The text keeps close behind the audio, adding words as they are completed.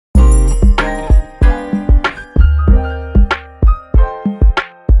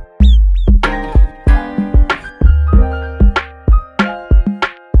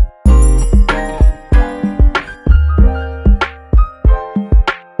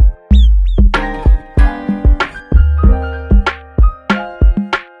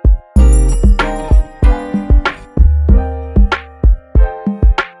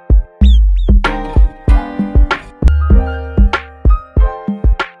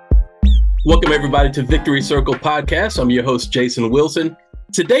Welcome, everybody, to Victory Circle Podcast. I'm your host, Jason Wilson.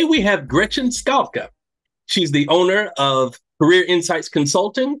 Today, we have Gretchen Skalka. She's the owner of Career Insights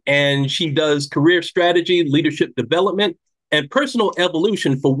Consulting, and she does career strategy, leadership development, and personal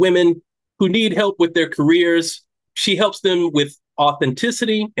evolution for women who need help with their careers. She helps them with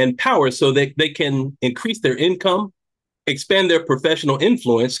authenticity and power so that they can increase their income, expand their professional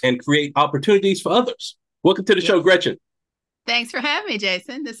influence, and create opportunities for others. Welcome to the show, Gretchen. Thanks for having me,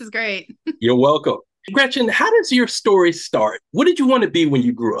 Jason. This is great. You're welcome. Gretchen, how does your story start? What did you want to be when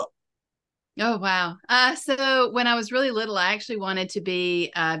you grew up? Oh, wow. So when I was really little, I actually wanted to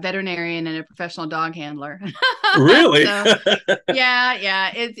be a veterinarian and a professional dog handler. Really?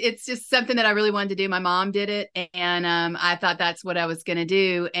 Yeah. It's just something that I really wanted to do. My mom did it, and I thought that's what I was going to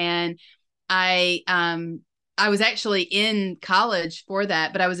do. And I was actually in college for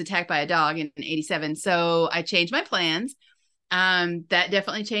that, but I was attacked by a dog in '87. So I changed my plans. That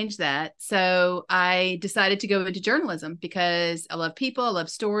definitely changed that. So I decided to go into journalism because I love people, I love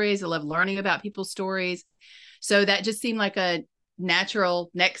stories, I love learning about people's stories. So that just seemed like a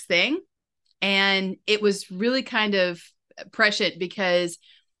natural next thing. And it was really kind of prescient because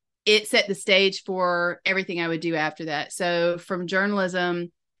it set the stage for everything I would do after that. So from journalism,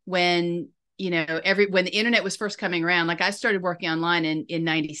 when when the internet was first coming around, like I started working online in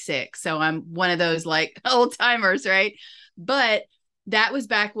 '96. So I'm one of those like old timers, right? But that was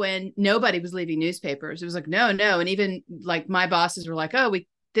back when nobody was leaving newspapers. It was like, no. And even like my bosses were like, when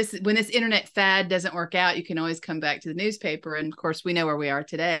this internet fad doesn't work out, you can always come back to the newspaper. And of course, we know where we are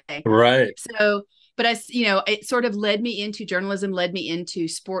today. Right. So, but it sort of led me into journalism, led me into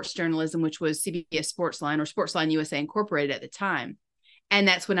sports journalism, which was CBS Sportsline or Sportsline USA Incorporated at the time. And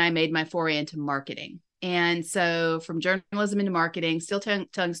that's when I made my foray into marketing. And so from journalism into marketing, still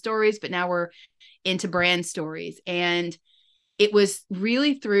telling stories, but now we're into brand stories. And it was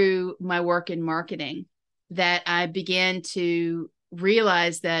really through my work in marketing that I began to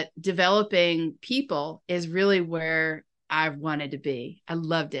realize that developing people is really where I wanted to be. I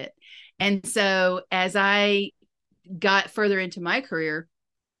loved it. And so as I got further into my career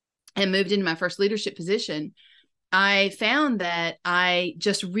and moved into my first leadership position, I found that I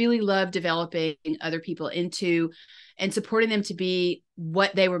just really love developing other people into and supporting them to be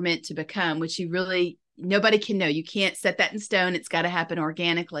what they were meant to become, which nobody can know. You can't set that in stone. It's got to happen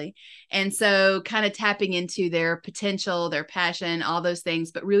organically. And so kind of tapping into their potential, their passion, all those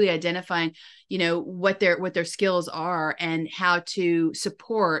things, but really identifying, what their skills are and how to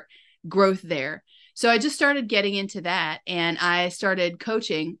support growth there. So I just started getting into that, and I started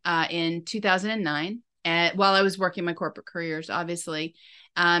coaching in 2009. While I was working my corporate careers, obviously.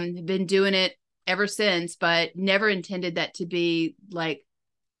 I've been doing it ever since, but never intended that to be like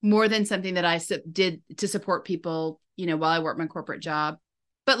more than something that I did to support people, while I worked my corporate job.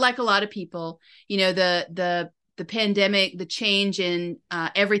 But like a lot of people, the pandemic, the change in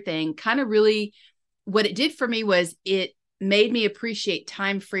everything kind of really, what it did for me was it made me appreciate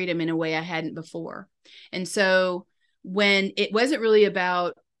time freedom in a way I hadn't before. And so when it wasn't really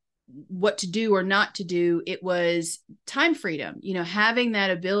about what to do or not to do, it was time freedom, having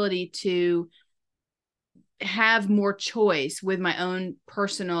that ability to have more choice with my own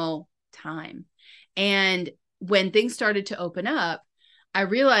personal time. And when things started to open up, I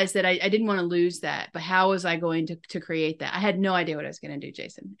realized that I didn't want to lose that, but how was I going to create that? I had no idea what I was going to do,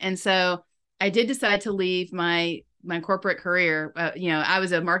 Jason. And so I did decide to leave my corporate career. I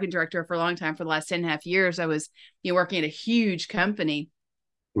was a marketing director for a long time. For the last 10 and a half years, I was, working at a huge company.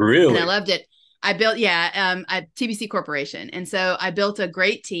 Really? And I loved it. I built, a TBC Corporation. And so I built a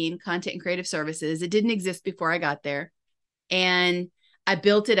great team, content and creative services. It didn't exist before I got there. And I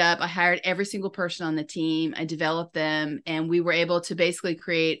built it up. I hired every single person on the team. I developed them. And we were able to basically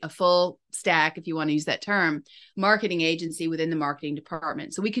create a full stack, if you want to use that term, marketing agency within the marketing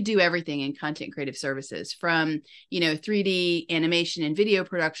department. So we could do everything in content and creative services, from, 3D animation and video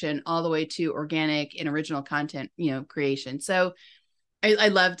production all the way to organic and original content, creation. So I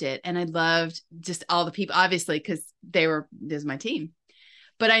loved it. And I loved just all the people, obviously, because this is my team.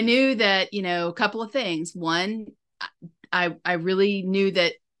 But I knew that, a couple of things. One, I really knew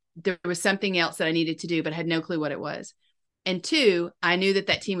that there was something else that I needed to do, but I had no clue what it was. And two, I knew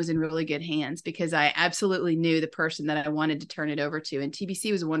that team was in really good hands because I absolutely knew the person that I wanted to turn it over to. And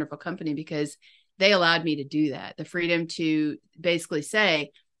TBC was a wonderful company because they allowed me to do that. The freedom to basically say,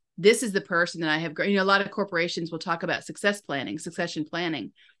 this is the person that I have. A lot of corporations will talk about succession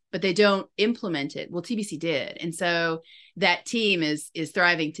planning, but they don't implement it. Well, TBC did. And so that team is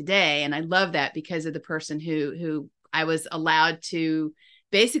thriving today. And I love that because of the person who I was allowed to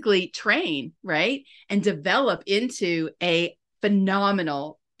basically train, right, and develop into a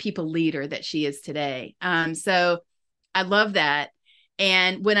phenomenal people leader that she is today. So I love that.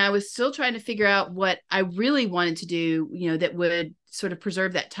 And when I was still trying to figure out what I really wanted to do, that would sort of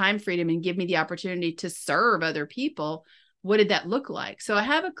preserve that time freedom and give me the opportunity to serve other people, what did that look like? So I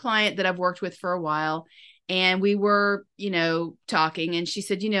have a client that I've worked with for a while, and we were, talking, and she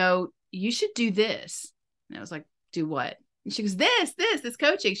said, you should do this. And I was like, do what? And she goes, this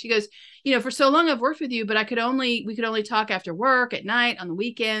coaching. She goes, for so long I've worked with you, but we could only talk after work, at night, on the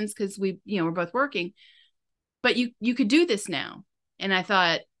weekends, because we're both working, but you could do this now. And I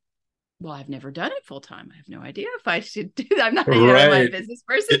thought, well, I've never done it full time. I have no idea if I should do that. I'm not I'm a business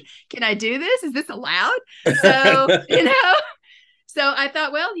person. Can I do this? Is this allowed? So, so I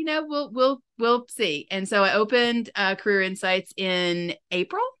thought, well, we'll see. And so I opened Career Insights in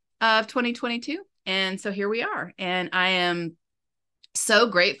April of 2022. And so here we are. And I am so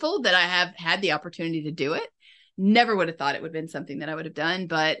grateful that I have had the opportunity to do it. Never would have thought it would have been something that I would have done,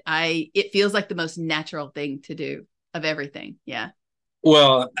 but it feels like the most natural thing to do of everything. Yeah.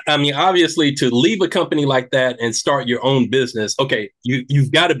 Well, I mean, obviously, to leave a company like that and start your own business, okay,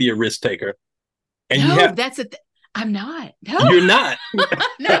 you've got to be a risk taker. And I'm not. No, you're not.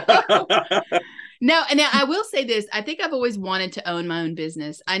 No. No, and now I will say this. I think I've always wanted to own my own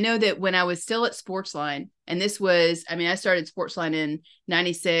business. I know that when I was still at Sportsline, and I started Sportsline in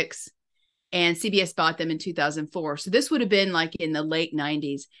 96, and CBS bought them in 2004. So this would have been like in the late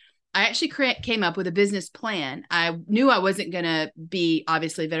 90s. I actually came up with a business plan. I knew I wasn't going to be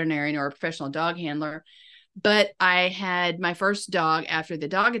obviously a veterinarian or a professional dog handler, but I had my first dog after the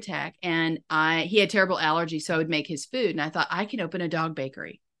dog attack, and he had terrible allergies. So I would make his food, and I thought I can open a dog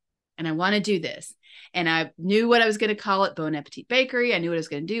bakery, and I want to do this. And I knew what I was going to call it, Bon Appetit Bakery. I knew what I was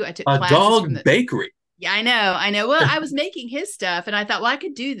going to do. I took classes dog from bakery. Yeah, I know. Well, I was making his stuff, and I thought, well, I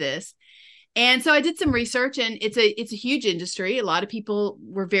could do this. And so I did some research, and it's a huge industry. A lot of people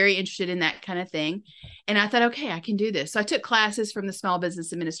were very interested in that kind of thing. And I thought, okay, I can do this. So I took classes from the Small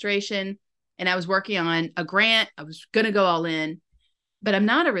Business Administration, and I was working on a grant. I was going to go all in, but I'm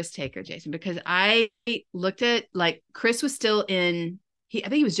not a risk taker, Jason, because I looked at, like, Chris was still I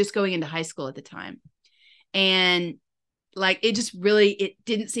think he was just going into high school at the time. And like, it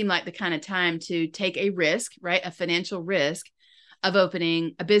didn't seem like the kind of time to take a risk, right? A financial risk of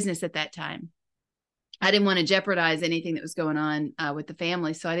opening a business at that time. I didn't want to jeopardize anything that was going on with the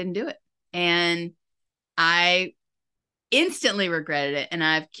family. So I didn't do it. And I instantly regretted it. And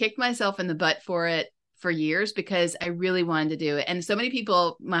I've kicked myself in the butt for it for years, because I really wanted to do it. And so many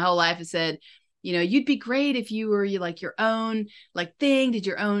people my whole life have said, you'd be great if you were like your own like thing,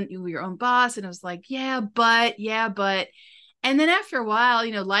 you were your own boss. And I was like, yeah, but. And then after a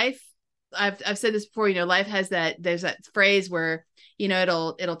while, life, I've said this before, life has there's that phrase where,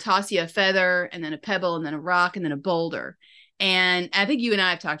 it'll toss you a feather, and then a pebble, and then a rock, and then a boulder. And I think you and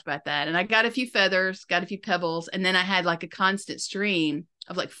I have talked about that. And I got a few feathers, got a few pebbles. And then I had like a constant stream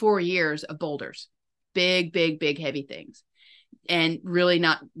of like 4 years of boulders, big, heavy things, and really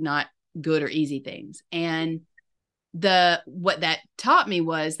not good or easy things. And what that taught me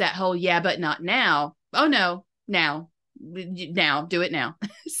was that whole, yeah, but not now. Oh no, now, do it now.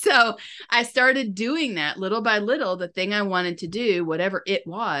 So I started doing that little by little. The thing I wanted to do, whatever it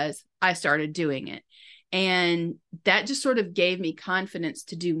was, I started doing it. And that just sort of gave me confidence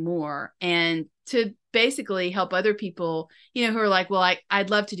to do more, and to basically help other people, who are like, well, I'd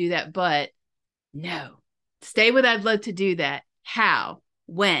love to do that, but no, stay with, I'd love to do that. How,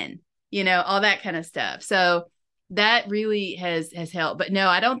 when, all that kind of stuff. So that really has helped. But no,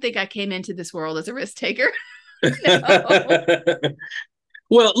 I don't think I came into this world as a risk taker.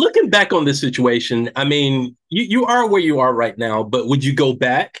 Well, looking back on this situation, I mean, you are where you are right now, but would you go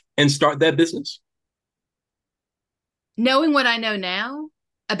back and start that business? Knowing what I know now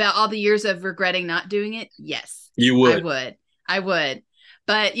about all the years of regretting not doing it, yes. You would. I would.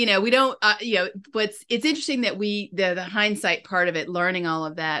 But, we don't, it's interesting that the hindsight part of it, learning all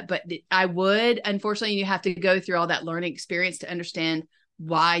of that, but I would, unfortunately, you have to go through all that learning experience to understand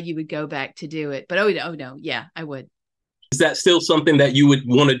why you would go back to do it. But oh no, yeah, I would. Is that still something that you would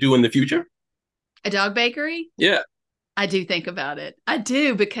want to do in the future? A dog bakery? Yeah. I do think about it. I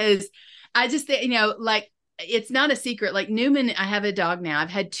do, because I just think, like, it's not a secret. Like Newman, I have a dog now. I've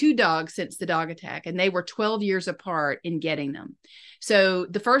had 2 dogs since the dog attack, and they were 12 years apart in getting them. So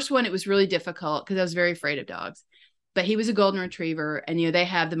the first one, it was really difficult because I was very afraid of dogs, but he was a golden retriever, and, they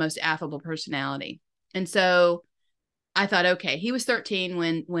have the most affable personality. And so I thought, okay, he was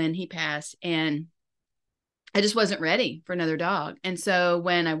 13 when he passed, and I just wasn't ready for another dog. And so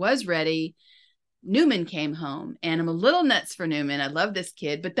when I was ready, Newman came home, and I'm a little nuts for Newman. I love this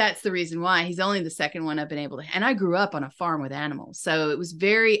kid, but that's the reason why. He's only the second one I've been able to. And I grew up on a farm with animals, so it was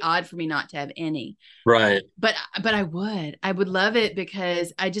very odd for me not to have any. Right. But I would love it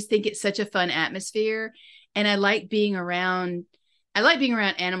because I just think it's such a fun atmosphere, and I like being around. I like being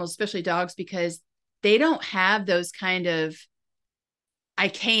around animals, especially dogs, because they don't have those kind of I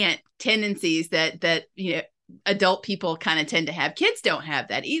can't tendencies that adult people kind of tend to have. Kids don't have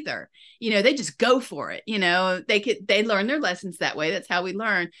that either. They just go for it. They learn their lessons that way. That's how we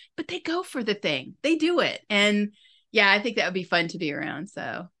learn, but they go for the thing. They do it. And yeah, I think that would be fun to be around.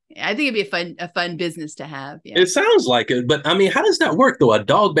 So I think it'd be a fun business to have. Yeah. It sounds like it, but I mean, how does that work though? A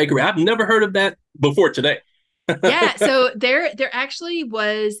dog bakery? I've never heard of that before today. Yeah. So there actually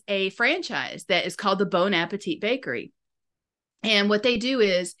was a franchise that is called the Bon Appetit Bakery. And what they do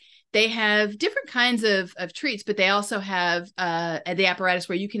is they have different kinds of treats, but they also have the apparatus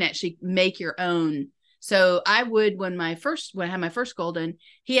where you can actually make your own. So I would, when I had my first golden,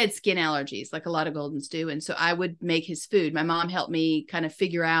 he had skin allergies, like a lot of goldens do. And so I would make his food. My mom helped me kind of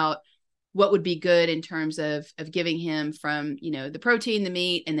figure out what would be good in terms of giving him from, the protein, the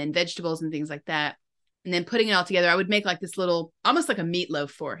meat, and then vegetables and things like that. And then putting it all together, I would make like this little, almost like a meatloaf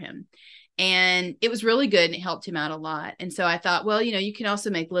for him. And it was really good and it helped him out a lot. And so I thought, well, you can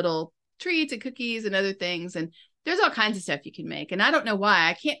also make little treats and cookies and other things. And there's all kinds of stuff you can make. And I don't know why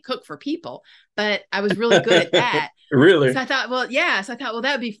I can't cook for people, but I was really good at that. Really? So I thought, well, yeah. So I thought, well,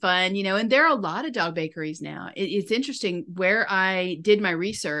 that would be fun, and there are a lot of dog bakeries now. It's interesting where I did my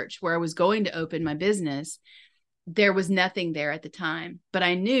research, where I was going to open my business. There was nothing there at the time, but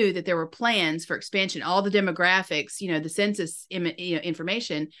I knew that there were plans for expansion. All the demographics, the census,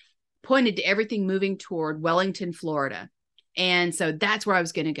 information pointed to everything moving toward Wellington, Florida. And so that's where I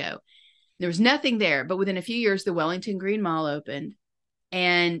was going to go. There was nothing there, but within a few years, the Wellington Green Mall opened.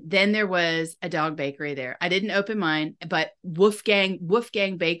 And then there was a dog bakery there. I didn't open mine, but Wolfgang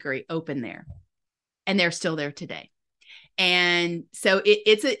Bakery opened there. And they're still there today. And so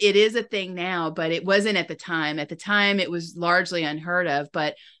it is a thing now, but it wasn't at the time. At the time, it was largely unheard of.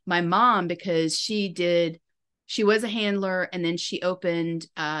 But my mom, because she was a handler, and then she opened,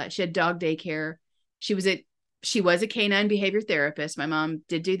 she had dog daycare. She was a canine behavior therapist. My mom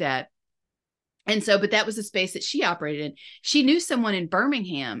did do that. And so, but that was the space that she operated in. She knew someone in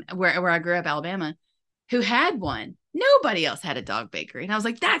Birmingham, where I grew up, Alabama, who had one. Nobody else had a dog bakery. And I was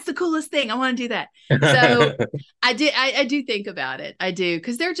like, that's the coolest thing. I want to do that. So I do think about it. I do.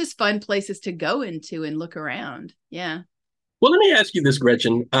 Because they're just fun places to go into and look around. Yeah. Well, let me ask you this,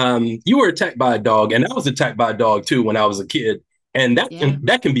 Gretchen. You were attacked by a dog, and I was attacked by a dog too when I was a kid. And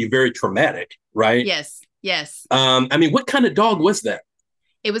that can be very traumatic, right? Yes. Yes. I mean, what kind of dog was that?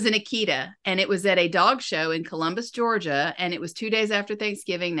 It was an Akita, and it was at a dog show in Columbus, Georgia. And it was 2 days after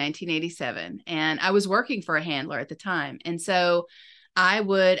Thanksgiving, 1987. And I was working for a handler at the time. And so I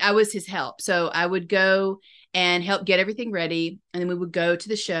was his help. So I would go and help get everything ready. And then we would go to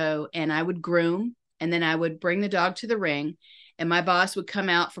the show, and I would groom, and then I would bring the dog to the ring, and my boss would come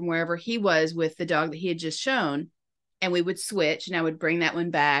out from wherever he was with the dog that he had just shown. And we would switch, and I would bring that one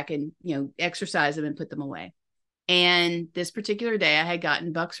back and, exercise them and put them away. And this particular day I had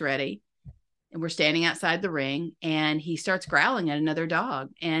gotten Bucks ready, and we're standing outside the ring, and he starts growling at another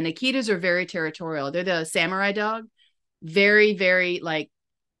dog. And Akitas are very territorial. They're the samurai dog, very, very,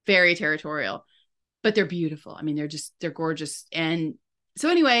 very territorial, but they're beautiful. I mean, they're gorgeous. And so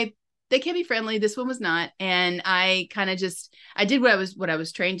anyway, they can be friendly. This one was not. And I kind of I did what I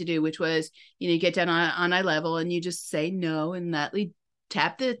was trained to do, which was, you get down on eye level and you just say no and lightly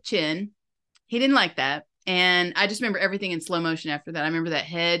tap the chin. He didn't like that. And I just remember everything in slow motion after that. I remember that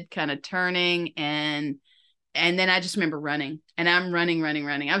head kind of turning, and then I just remember running, and I'm running.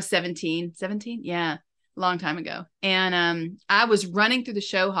 I was 17. Yeah. A long time ago. And I was running through the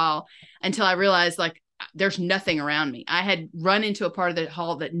show hall until I realized there's nothing around me. I had run into a part of the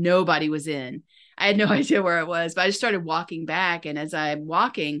hall that nobody was in. I had no idea where I was, but I just started walking back. And as I'm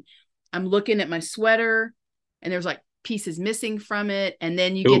walking, I'm looking at my sweater, and there's pieces missing from it. And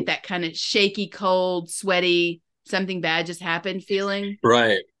then you get that kind of shaky, cold, sweaty, something bad just happened feeling.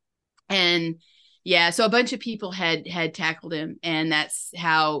 Right. And yeah, so a bunch of people had tackled him, and that's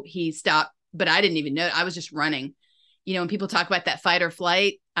how he stopped. But I didn't even know. I was just running. When people talk about that fight or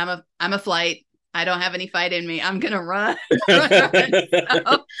flight, I'm a flight. I don't have any fight in me. I'm going to run. So,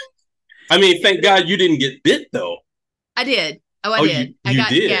 I mean, thank God you didn't get bit though. I did. I did. You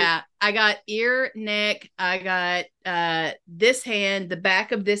did. Yeah. I got ear, neck. I got this hand, the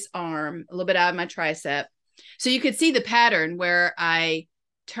back of this arm, a little bit out of my tricep. So you could see the pattern where I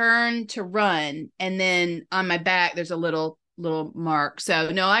turn to run, and then on my back there's a little mark.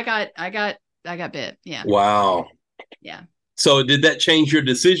 So no, I got got bit. Yeah. Wow. Yeah. So did that change your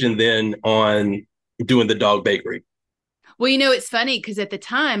decision then on doing the dog bakery? Well, it's funny because at the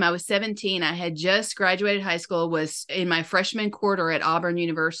time I was 17. I had just graduated high school, was in my freshman quarter at Auburn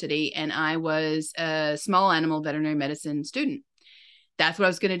University, and I was a small animal veterinary medicine student. That's what I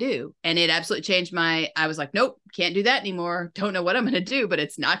was going to do. And it absolutely changed I was like, nope, can't do that anymore. Don't know what I'm going to do, but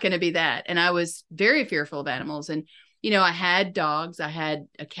it's not going to be that. And I was very fearful of animals. And, I had dogs, I had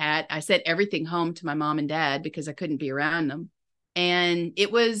a cat. I sent everything home to my mom and dad because I couldn't be around them. And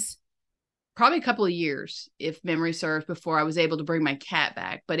it was probably a couple of years, if memory serves, before I was able to bring my cat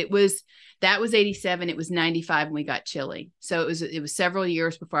back. But that was 87. It was 95 when we got Chili. So it was several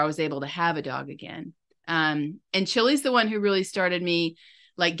years before I was able to have a dog again. And Chili's the one who really started me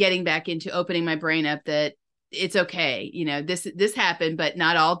like getting back into opening my brain up that it's okay. This happened, but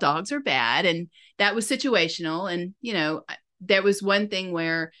not all dogs are bad. And that was situational. And, there was one thing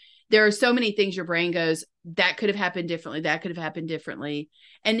where there are so many things your brain goes, that could have happened differently. That could have happened differently.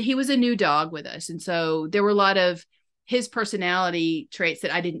 And he was a new dog with us. And so there were a lot of his personality traits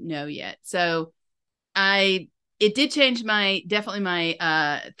that I didn't know yet. So it did change definitely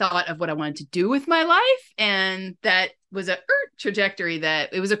my thought of what I wanted to do with my life. And that was a trajectory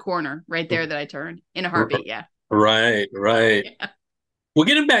that it was a corner right there that I turned in a heartbeat. Yeah. Right. Yeah. Well,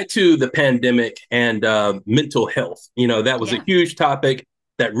 getting back to the pandemic and mental health, that was a huge topic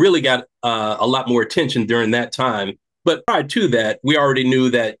that really got a lot more attention during that time. But prior to that, we already knew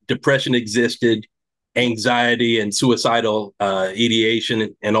that depression existed, anxiety and suicidal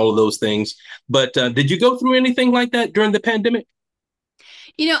ideation and all of those things. But did you go through anything like that during the pandemic?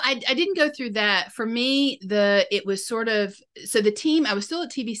 I didn't go through that. For me, it was sort of, so the team, I was still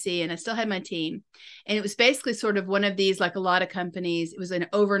at TBC and I still had my team. And it was basically sort of one of these, like a lot of companies, it was an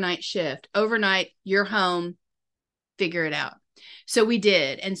overnight shift. Overnight, you're home, figure it out. So we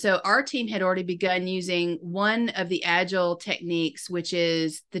did. And so our team had already begun using one of the agile techniques, which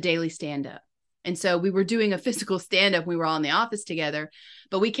is the daily stand-up. And so we were doing a physical stand-up. We were all in the office together,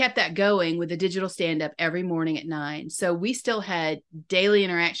 but we kept that going with a digital stand-up every morning at 9. So we still had daily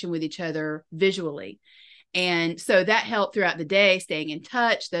interaction with each other visually. And so that helped throughout the day, staying in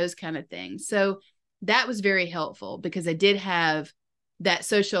touch, those kind of things. So that was very helpful because I did have that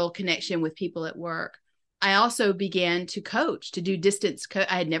social connection with people at work. I also began to coach, to do distance.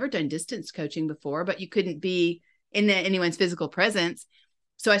 I had never done distance coaching before, but you couldn't be in anyone's physical presence.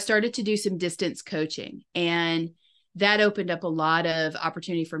 So I started to do some distance coaching, and that opened up a lot of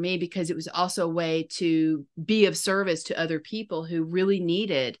opportunity for me because it was also a way to be of service to other people who really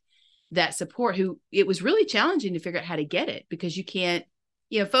needed that support, who it was really challenging to figure out how to get it because you can't,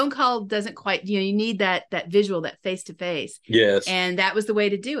 phone call doesn't quite, you need that visual, that face to face. Yes. And that was the way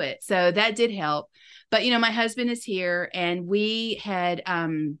to do it. So that did help. But, my husband is here, and we had,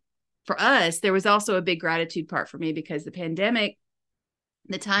 for us, there was also a big gratitude part for me because the pandemic,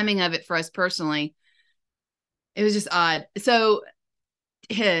 the timing of it for us personally, it was just odd. So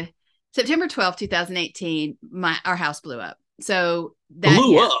September 12th, 2018, our house blew up. So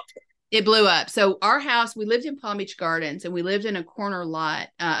it blew up. So our house, we lived in Palm Beach Gardens, and we lived in a corner lot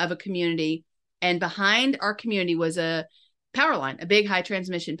of a community. And behind our community was a power line, a big high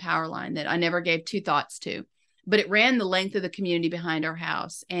transmission power line that I never gave two thoughts to, but it ran the length of the community behind our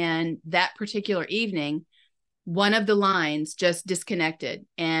house. And that particular evening, one of the lines just disconnected,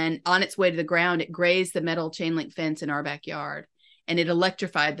 and on its way to the ground, it grazed the metal chain link fence in our backyard, and it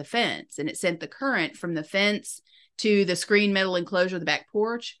electrified the fence, and it sent the current from the fence to the screen metal enclosure of the back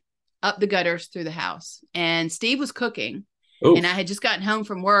porch, up the gutters through the house. And Steve was cooking. Oof. And I had just gotten home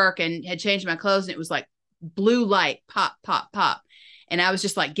from work and had changed my clothes, and it was like blue light, pop, pop, pop. And I was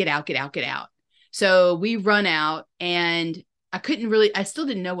just like, get out, get out, get out. So we run out, and I still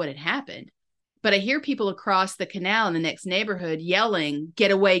didn't know what had happened, but I hear people across the canal in the next neighborhood yelling,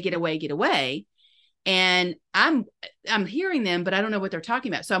 get away, get away, get away. And I'm hearing them, but I don't know what they're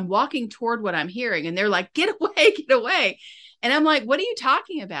talking about. So I'm walking toward what I'm hearing, and they're like, get away, get away. And I'm like, what are you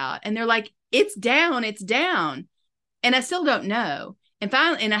talking about? And they're like, it's down, it's down. And I still don't know. And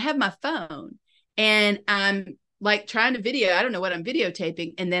finally, and I have my phone, and I'm like trying to video. I don't know what I'm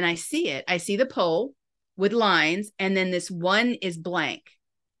videotaping. And then I see it. I see the pole with lines, and then this one is blank.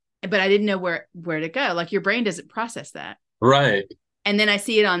 But I didn't know where to go. Like your brain doesn't process that. Right. And then I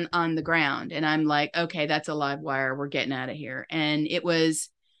see it on the ground, and I'm like, okay, that's a live wire. We're getting out of here. And it was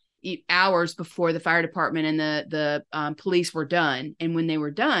hours before the fire department and the police were done. And when they were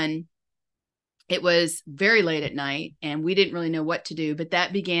done, it was very late at night, and we didn't really know what to do. But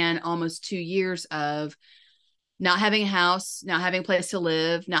that began almost 2 years of not having a house, not having a place to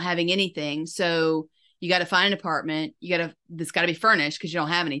live, not having anything. So you got to find an apartment. It's got to be furnished because you don't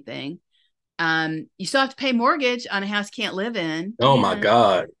have anything. You still have to pay mortgage on a house you can't live in. Oh my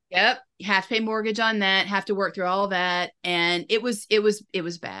God. Yep. You have to pay mortgage on that, have to work through all that. And it was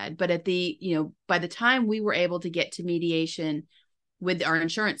bad. But by the time we were able to get to mediation with our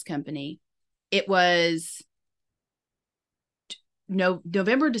insurance company, it was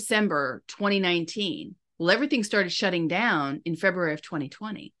November, December 2019. Well, everything started shutting down in February of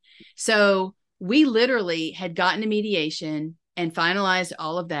 2020. So we literally had gotten to mediation and finalized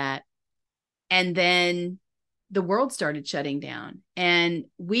all of that. And then the world started shutting down, and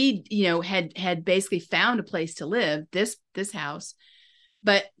we, had basically found a place to live, this house.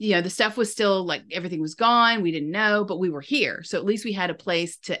 But, the stuff was still like, everything was gone. We didn't know, but we were here. So at least we had a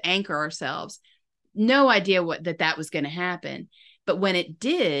place to anchor ourselves. No idea that was going to happen. But when it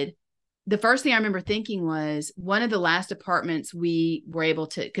did, the first thing I remember thinking was, one of the last apartments we were able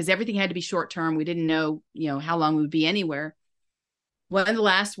to, because everything had to be short term. We didn't know, how long we would be anywhere. One of the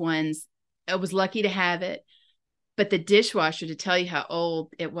last ones, I was lucky to have it. But the dishwasher, to tell you how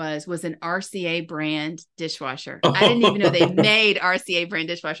old it was an RCA brand dishwasher. I didn't even know they made RCA brand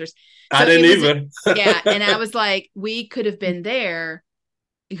dishwashers. So I didn't either. Yeah. And I was like, we could have been there.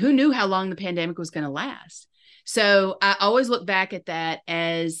 Who knew how long the pandemic was going to last? So I always look back at that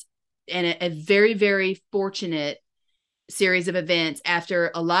as a very, very fortunate series of events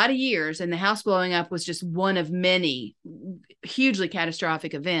after a lot of years. And the house blowing up was just one of many hugely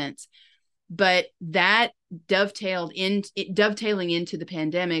catastrophic events. But that dovetailing into the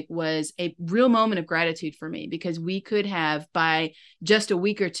pandemic was a real moment of gratitude for me, because we could have, by just a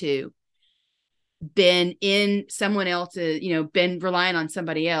week or two, been in someone else's, been relying on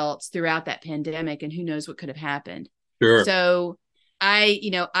somebody else throughout that pandemic, and who knows what could have happened. Sure. So I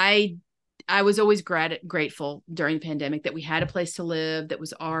was always grateful during the pandemic that we had a place to live that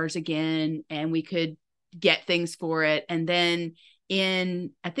was ours again, and we could get things for it. And then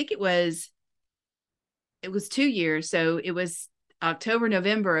I think it was 2 years. So it was October,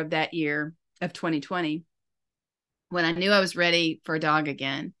 November of that year of 2020, when I knew I was ready for a dog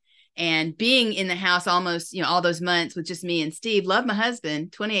again. And being in the house almost, all those months with just me and Steve, love my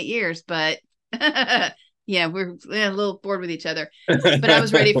husband, 28 years, but yeah, we're a little bored with each other. But I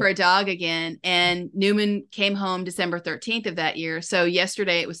was ready for a dog again. And Newman came home December 13th of that year. So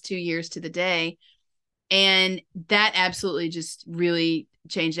yesterday it was 2 years to the day. And that absolutely just really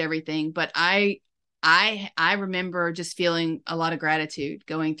changed everything. But I remember just feeling a lot of gratitude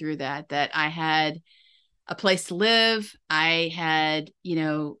going through that I had a place to live. I had,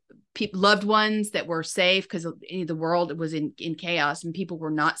 loved ones that were safe, because the world was in chaos and people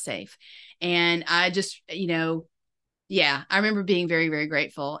were not safe. And I just, I remember being very, very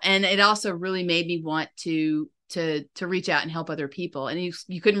grateful. And it also really made me want to reach out and help other people. And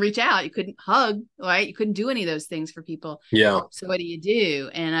you couldn't reach out, you couldn't hug, right? You couldn't do any of those things for people. Yeah. So what do you do?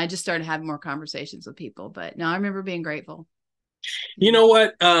 And I just started having more conversations with people. But no, I remember being grateful. You know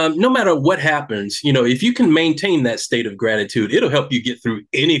what? No matter what happens, if you can maintain that state of gratitude, it'll help you get through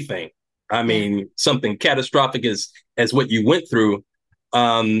anything. I mean, something catastrophic as what you went through.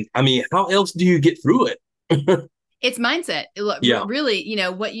 How else do you get through it? It's mindset. Yeah. Really,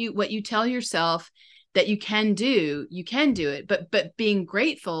 what you tell yourself that you can do it. But being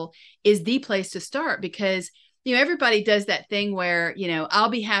grateful is the place to start, because everybody does that thing where, I'll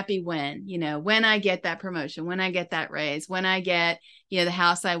be happy when I get that promotion, when I get that raise, when I get, the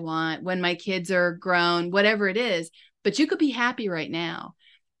house I want, when my kids are grown, whatever it is. But you could be happy right now.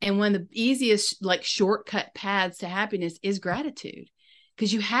 And one of the easiest, like, shortcut paths to happiness is gratitude.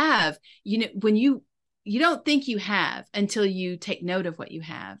 Because you have, when you don't think you have until you take note of what you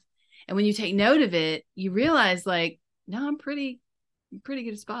have. And when you take note of it, you realize, like, no, I'm pretty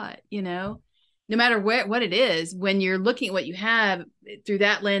good spot, no matter what it is. When you're looking at what you have through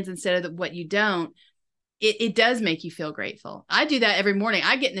that lens instead of what you don't, it does make you feel grateful. I do that every morning.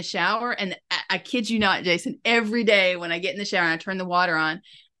 I get in the shower, and I kid you not, Jason, every day when I get in the shower and I turn the water on,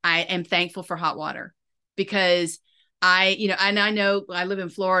 I am thankful for hot water, because I know I live in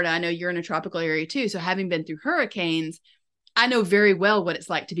Florida. I know you're in a tropical area too. So having been through hurricanes, I know very well what it's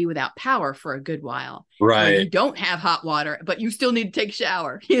like to be without power for a good while. Right. When you don't have hot water, but you still need to take a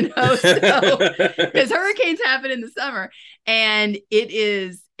shower, so, because hurricanes happen in the summer, and it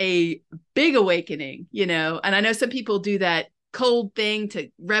is a big awakening, and I know some people do that cold thing to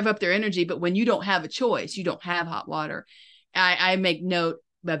rev up their energy, but when you don't have a choice, you don't have hot water. I make note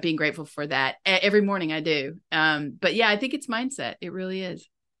of being grateful for that every morning. I do. But yeah, I think it's mindset. It really is.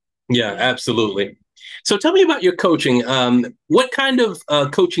 Yeah, absolutely. So tell me about your coaching. What kind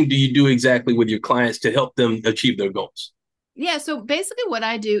of coaching do you do exactly with your clients to help them achieve their goals? Yeah. So basically what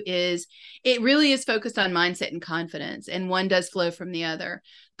I do is it really is focused on mindset and confidence, and one does flow from the other.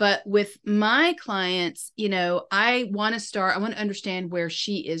 But with my clients, I want to understand where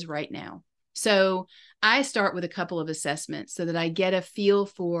she is right now. So I start with a couple of assessments so that I get a feel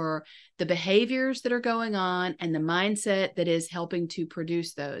for the behaviors that are going on and the mindset that is helping to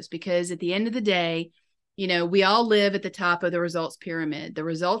produce those. Because at the end of the day, we all live at the top of the results pyramid. The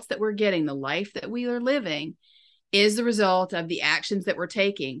results that we're getting, the life that we are living, is the result of the actions that we're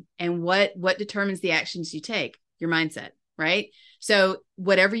taking. And what determines the actions you take? Your mindset, right? So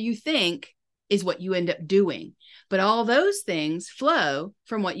whatever you think is what you end up doing. But all those things flow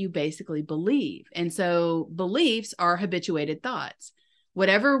from what you basically believe. And so beliefs are habituated thoughts.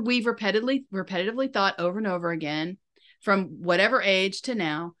 Whatever we've repetitively thought over and over again, from whatever age to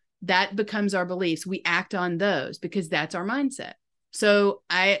now, that becomes our beliefs. We act on those because that's our mindset. So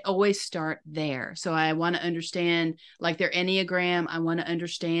I always start there. So I want to understand like their Enneagram. I want to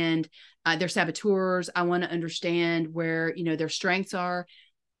understand their saboteurs. I want to understand where, their strengths are.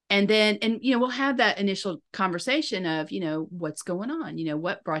 And then, we'll have that initial conversation of, what's going on?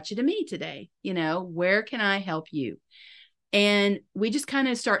 What brought you to me today? Where can I help you? And we just kind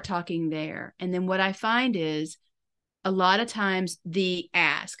of start talking there. And then what I find is a lot of times the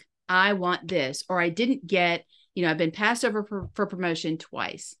ask, I want this, or I didn't get, I've been passed over for promotion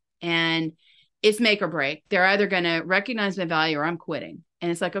twice, and it's make or break. They're either going to recognize my value or I'm quitting.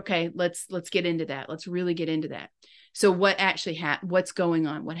 And it's like, okay, let's get into that. Let's really get into that. So what actually what's going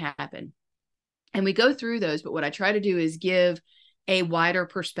on? What happened? And we go through those. But what I try to do is give a wider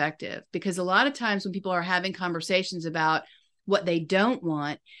perspective, because a lot of times when people are having conversations about what they don't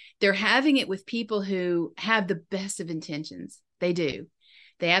want, they're having it with people who have the best of intentions. They do.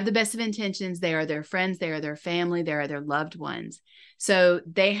 They have the best of intentions. They are their friends. They are their family. They are their loved ones. So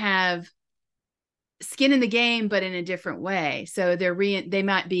they have skin in the game, but in a different way. So they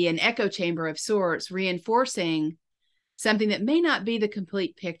might be an echo chamber of sorts, reinforcing something that may not be the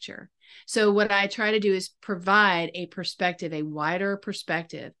complete picture. So what I try to do is provide a perspective, a wider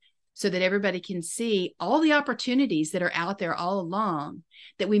perspective, so that everybody can see all the opportunities that are out there all along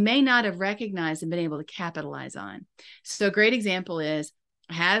that we may not have recognized and been able to capitalize on. So a great example is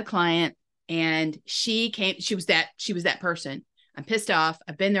I had a client, and she was that person. I'm pissed off.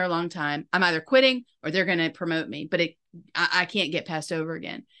 I've been there a long time. I'm either quitting or they're going to promote me, but I can't get passed over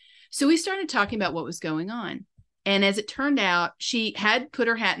again. So we started talking about what was going on. And as it turned out, she had put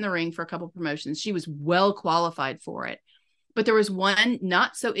her hat in the ring for a couple of promotions. She was well qualified for it. But there was one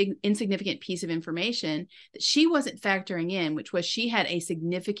not so insignificant piece of information that she wasn't factoring in, which was she had a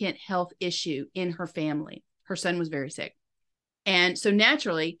significant health issue in her family. Her son was very sick. And so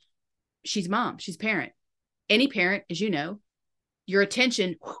naturally, she's mom, she's parent. Any parent, as you know, your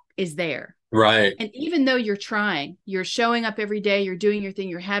attention is there. Right. And even though you're trying, you're showing up every day, you're doing your thing,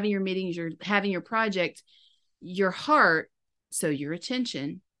 you're having your meetings, you're having your projects, your heart, so your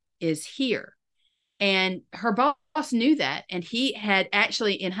attention is here. And her boss knew that. And he had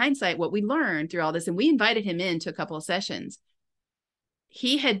actually, in hindsight, what we learned through all this, and we invited him into a couple of sessions,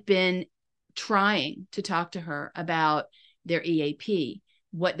 he had been trying to talk to her about their EAP,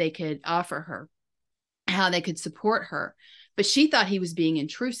 what they could offer her, how they could support her. But she thought he was being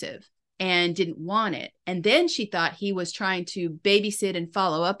intrusive and didn't want it. And then she thought he was trying to babysit and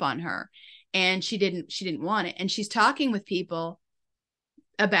follow up on her. And she didn't want it. And she's talking with people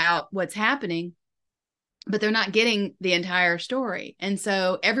about what's happening, but they're not getting the entire story. And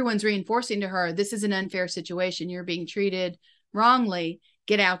so everyone's reinforcing to her, this is an unfair situation. You're being treated wrongly.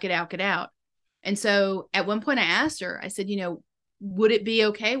 Get out, get out, get out. And so at one point I asked her, I said, would it be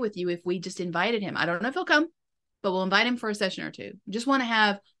okay with you if we just invited him? I don't know if he'll come, but we'll invite him for a session or two. Just want to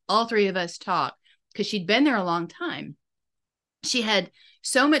have all three of us talk, because she'd been there a long time. She had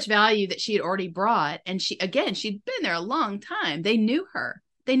so much value that she had already brought. And she'd been there a long time. They knew her.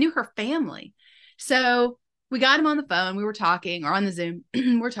 They knew her family. So we got him on the phone. We were talking, or on the Zoom,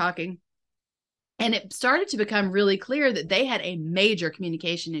 we're talking. And it started to become really clear that they had a major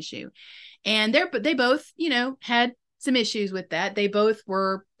communication issue. And they both, had some issues with that. They both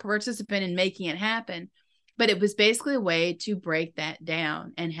were participant in making it happen. But it was basically a way to break that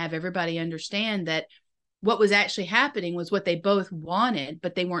down and have everybody understand that what was actually happening was what they both wanted,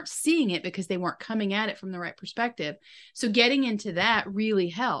 but they weren't seeing it because they weren't coming at it from the right perspective. So getting into that really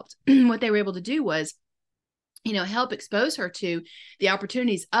helped. What they were able to do was, help expose her to the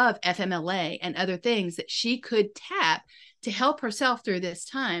opportunities of FMLA and other things that she could tap to help herself through this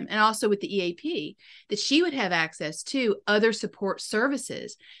time, and also with the EAP, that she would have access to other support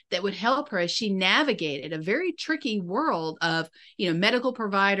services that would help her as she navigated a very tricky world of, medical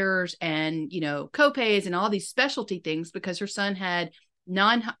providers and, copays and all these specialty things, because her son had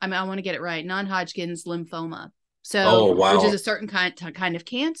I want to get it right, non-Hodgkin's lymphoma. So, Oh, wow. which is a certain kind of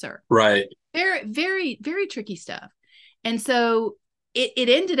cancer. Right. Very, very, very tricky stuff. And so it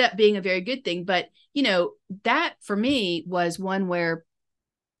ended up being a very good thing. But, that for me was one where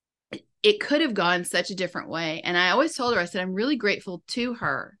it could have gone such a different way. And I always told her, I said, I'm really grateful to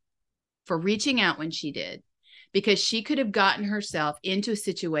her for reaching out when she did, because she could have gotten herself into a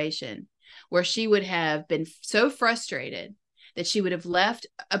situation where she would have been so frustrated that she would have left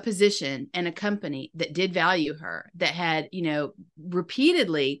a position and a company that did value her, that had,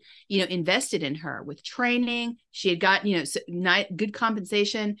 repeatedly, invested in her with training. She had gotten, good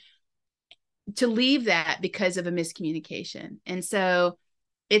compensation, to leave that because of a miscommunication. And so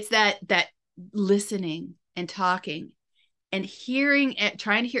it's that listening and talking and hearing,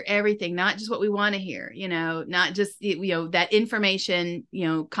 trying to hear everything, not just what we want to hear, not just, that information,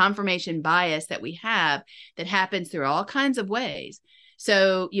 confirmation bias that we have that happens through all kinds of ways.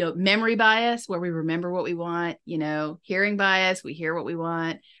 So, memory bias, where we remember what we want, hearing bias, we hear what we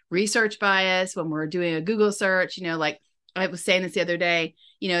want, research bias, when we're doing a Google search, like I was saying this the other day,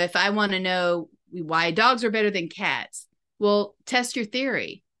 if I want to know why dogs are better than cats, well, test your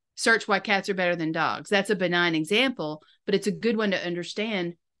theory. Search why cats are better than dogs. That's a benign example, but it's a good one to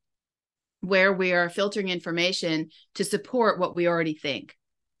understand, where we are filtering information to support what we already think,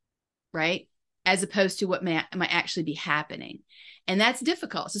 right? As opposed to what might actually be happening. And that's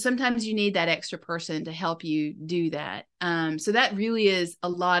difficult. So sometimes you need that extra person to help you do that. So that really is a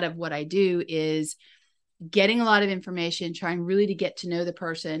lot of what I do, is getting a lot of information, trying really to get to know the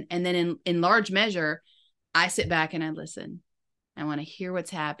person. And then in large measure, I sit back and I listen. I want to hear what's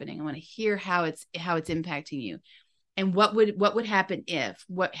happening. I want to hear how it's impacting you. And what would happen if,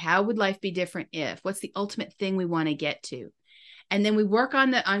 how would life be different if, what's the ultimate thing we want to get to? And then we work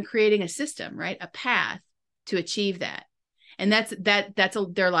on creating a system, right? A path to achieve that. And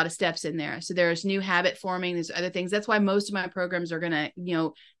there are a lot of steps in there. So there's new habit forming, there's other things. That's why most of my programs are going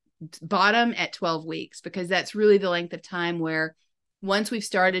to, bottom at 12 weeks, because that's really the length of time where once we've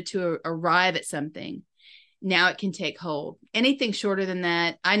started to arrive at something, now it can take hold. Anything shorter than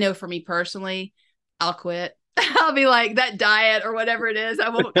that, I know for me personally, I'll quit. I'll be like, that diet or whatever it is, I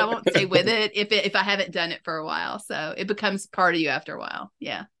won't stay with it if I haven't done it for a while. So it becomes part of you after a while.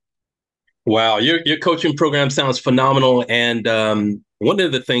 Yeah. Wow, your coaching program sounds phenomenal. And one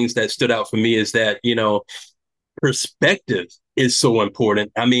of the things that stood out for me is that, perspective is so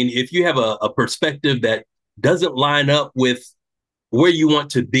important. I mean, if you have a perspective that doesn't line up with where you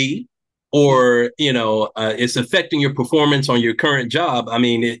want to be, or, it's affecting your performance on your current job, I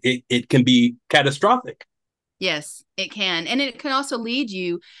mean, it can be catastrophic. Yes, it can. And it can also lead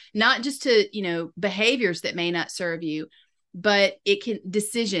you not just to, behaviors that may not serve you, but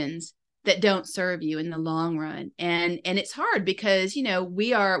decisions that don't serve you in the long run. And it's hard because,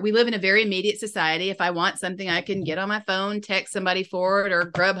 we live in a very immediate society. If I want something, I can get on my phone, text somebody for it,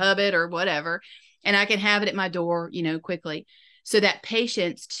 or Grubhub it or whatever, and I can have it at my door, quickly. So that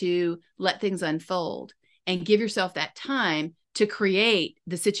patience to let things unfold and give yourself that time to create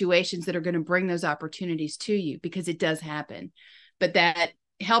the situations that are going to bring those opportunities to you, because it does happen. But that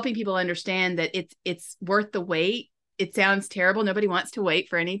helping people understand that it's worth the wait. It sounds terrible. Nobody wants to wait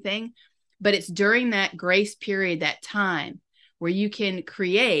for anything, but it's during that grace period, that time where you can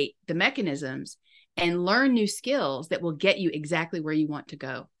create the mechanisms and learn new skills that will get you exactly where you want to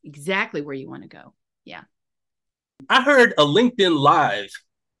go, Yeah. I heard a LinkedIn Live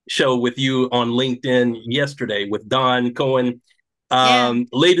show with you on LinkedIn yesterday with Don Cohen. Yeah.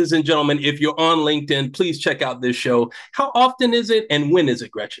 Ladies and gentlemen, if you're on LinkedIn, please check out this show. How often is it and when is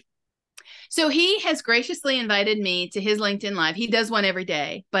it, Gretchen? So he has graciously invited me to his LinkedIn Live. He does one every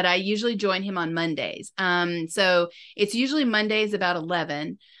day, but I usually join him on Mondays. So it's usually Mondays about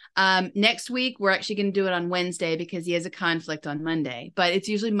 11. Next week, we're actually going to do it on Wednesday because he has a conflict on Monday, but it's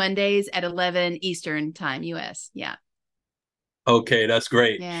usually Mondays at 11 Eastern time, US. Yeah. Okay, that's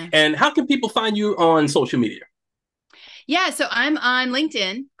great. Yeah. And how can people find you on social media? Yeah, so I'm on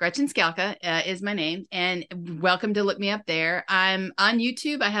LinkedIn. Gretchen Skalka is my name, and welcome to look me up there. I'm on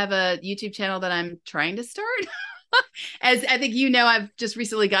YouTube. I have a YouTube channel that I'm trying to start. As I think I've just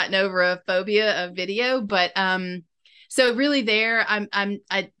recently gotten over a phobia of video, but so really there, I'm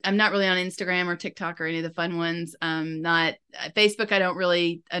not really on Instagram or TikTok or any of the fun ones. Not Facebook. I don't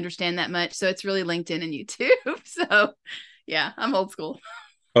really understand that much, so it's really LinkedIn and YouTube. So yeah, I'm old school.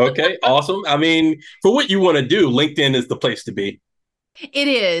 Okay, awesome. I mean, for what you want to do, LinkedIn is the place to be. It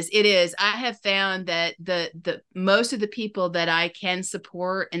is. It is. I have found that the most of the people that I can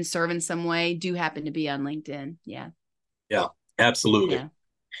support and serve in some way do happen to be on LinkedIn. Yeah. Yeah, absolutely. Yeah.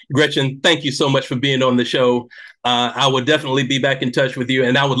 Gretchen, thank you so much for being on the show. I will definitely be back in touch with you,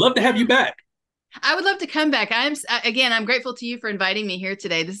 and I would love to have you back. I would love to come back. I'm grateful to you for inviting me here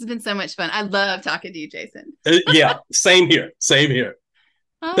today. This has been so much fun. I love talking to you, Jason. Yeah, same here. Same here.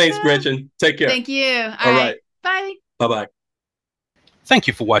 Thanks, Awesome. Gretchen. Take care. Thank you. All right. Bye. Bye-bye. Thank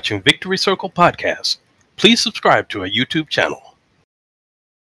you for watching Victory Circle Podcast. Please subscribe to our YouTube channel.